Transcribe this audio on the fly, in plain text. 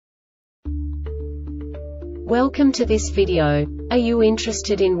Welcome to this video. Are you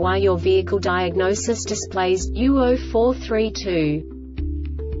interested in why your vehicle diagnosis displays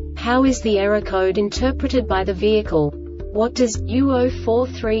U0432? How is the error code interpreted by the vehicle? What does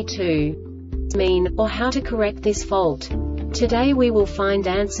U0432 mean, or how to correct this fault? Today we will find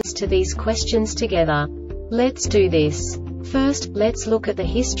answers to these questions together. Let's do this. First, let's look at the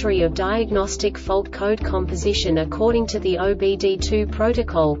history of diagnostic fault code composition according to the OBD2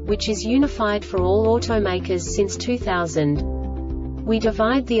 protocol, which is unified for all automakers since 2000. We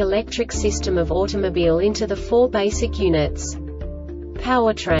divide the electric system of automobile into the four basic units: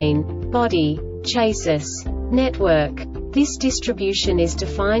 powertrain, body, chassis, network. This distribution is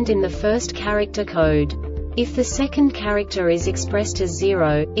defined in the first character code. If the second character is expressed as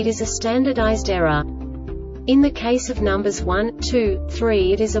 0, it is a standardized error. In the case of numbers 1, 2,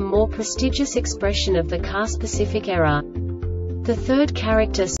 3, it is a more prestigious expression of the car-specific error. The third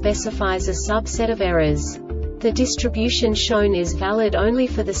character specifies a subset of errors. The distribution shown is valid only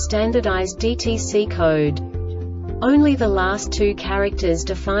for the standardized DTC code. Only the last two characters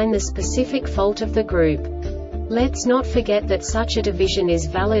define the specific fault of the group. Let's not forget that such a division is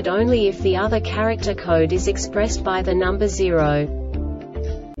valid only if the other character code is expressed by the number 0.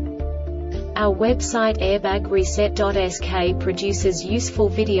 Our website airbagreset.sk produces useful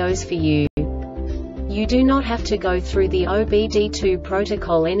videos for you. You do not have to go through the OBD2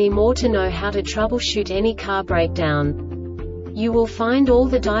 protocol anymore to know how to troubleshoot any car breakdown. You will find all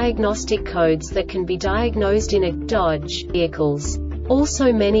the diagnostic codes that can be diagnosed in a Dodge vehicles.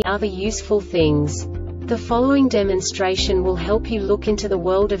 Also many other useful things. The following demonstration will help you look into the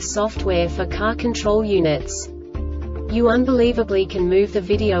world of software for car control units. You unbelievably can move the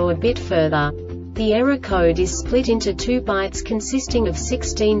video a bit further. The error code is split into 2 bytes consisting of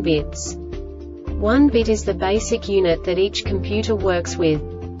 16 bits. 1 bit is the basic unit that each computer works with.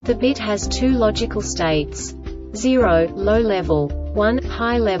 The bit has 2 logical states: 0, low level, 1,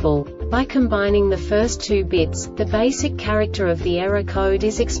 high level. By combining the first 2 bits, the basic character of the error code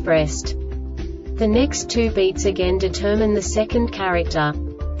is expressed. The next 2 beats again determine the second character.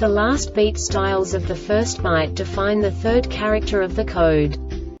 The last beat styles of the first byte define the third character of the code.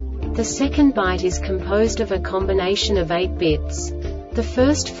 The second byte is composed of a combination of 8 bits. The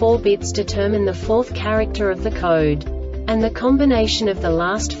first 4 bits determine the fourth character of the code. And the combination of the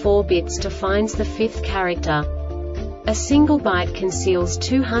last 4 bits defines the fifth character. A single byte conceals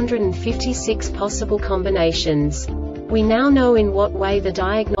 256 possible combinations. We now know in what way the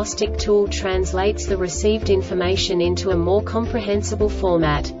diagnostic tool translates the received information into a more comprehensible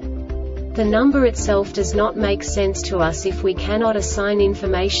format. The number itself does not make sense to us if we cannot assign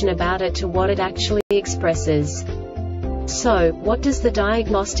information about it to what it actually expresses. So, what does the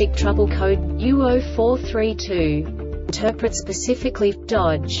Diagnostic Trouble Code U0432 interpret specifically for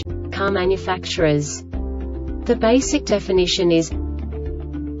Dodge car manufacturers? The basic definition is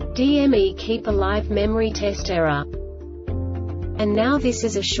DME keep alive memory test error. And now this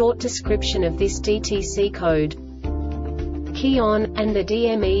is a short description of this DTC code. Key on, and the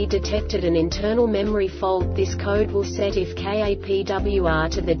DME detected an internal memory fault. This code will set if KAPWR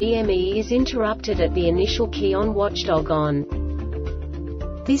to the DME is interrupted at the initial key on Watchdog on.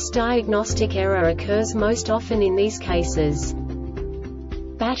 This diagnostic error occurs most often in these cases: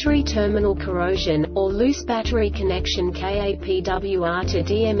 battery terminal corrosion, or loose battery connection. KAPWR to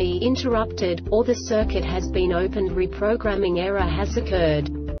DME interrupted, or the circuit has been opened. Reprogramming error has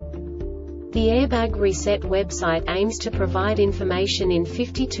occurred. The Airbag Reset website aims to provide information in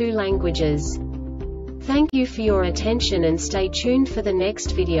 52 languages. Thank you for your attention and stay tuned for the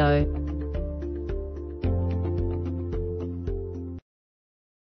next video.